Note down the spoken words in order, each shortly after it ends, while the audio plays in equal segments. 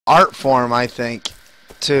art form, I think,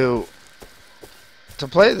 to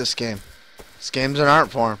play this game. This game's an art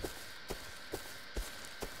form.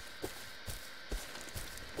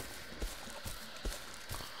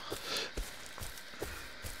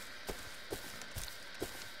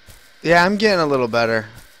 Yeah, I'm getting a little better.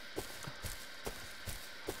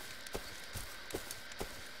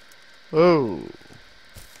 Ooh.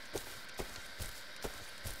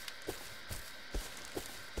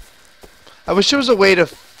 I wish there was a way to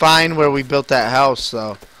find where we built that house,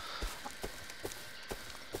 though.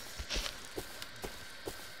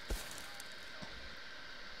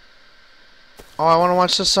 Oh, I want to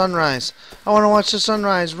watch the sunrise. I want to watch the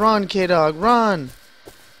sunrise. Run, K-Dog, run!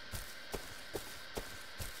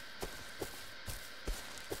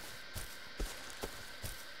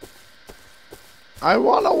 I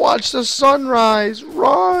want to watch the sunrise.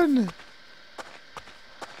 Run!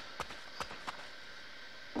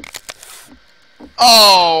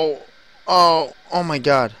 Oh! Oh! Oh my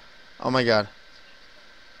god. Oh my god.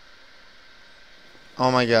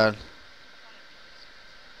 Oh my god.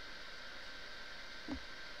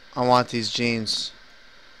 I want these jeans.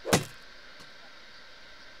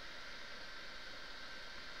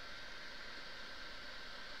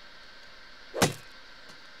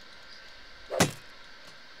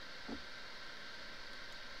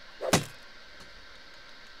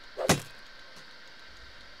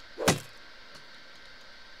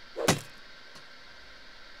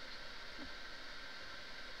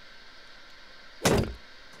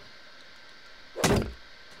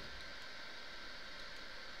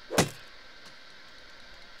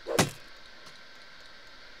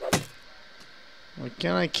 Why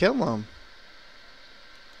can't I kill him?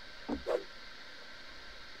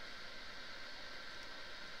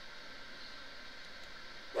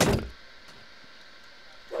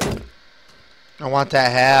 I want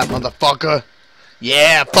that hat, motherfucker.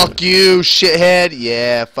 Yeah, fuck you, shithead.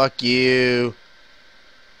 Yeah, fuck you.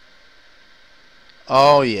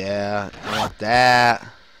 Oh yeah, I want that.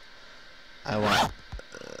 I want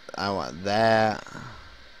that. I want that.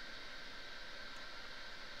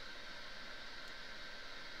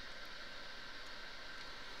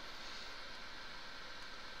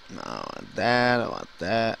 I want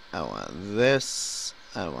that. I want this.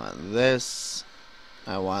 I want this.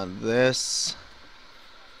 I want this.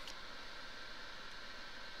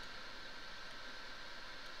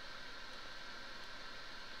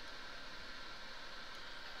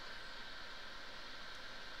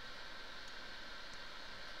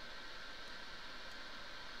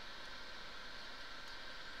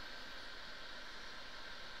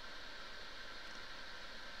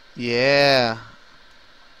 Yeah.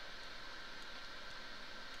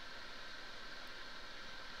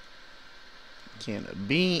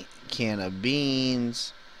 Can of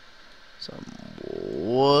beans, some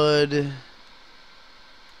wood.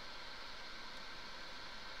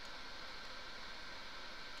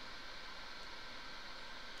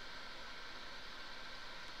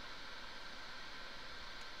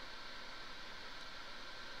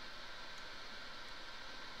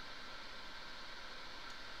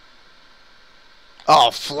 Oh,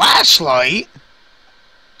 flashlight?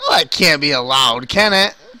 Oh, that can't be allowed, can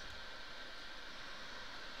it?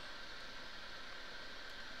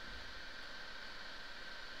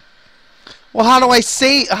 Well, how do I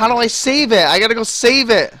save it? I gotta go save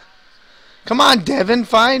it. Come on, Devin,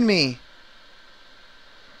 find me.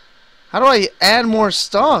 How do I add more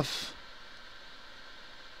stuff?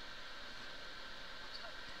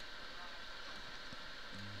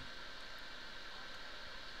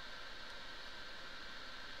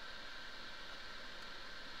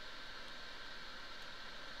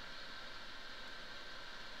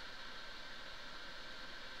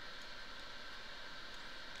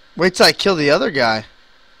 Wait till I kill the other guy.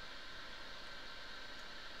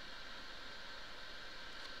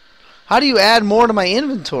 How do you add more to my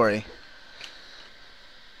inventory?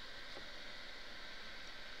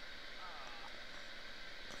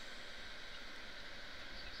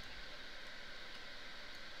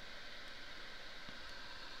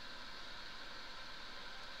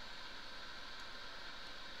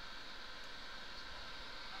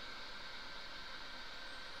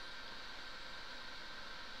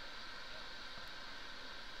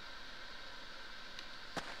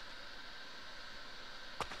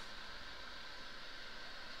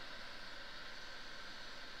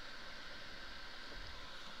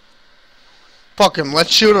 Fuck him. Let's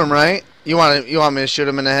shoot him, right? You want me to shoot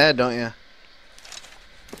him in the head, don't you?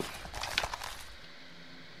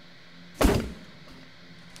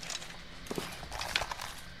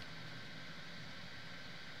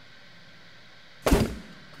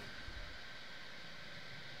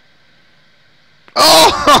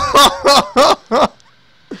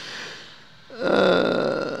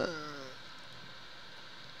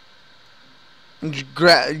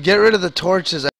 Get rid of the torches.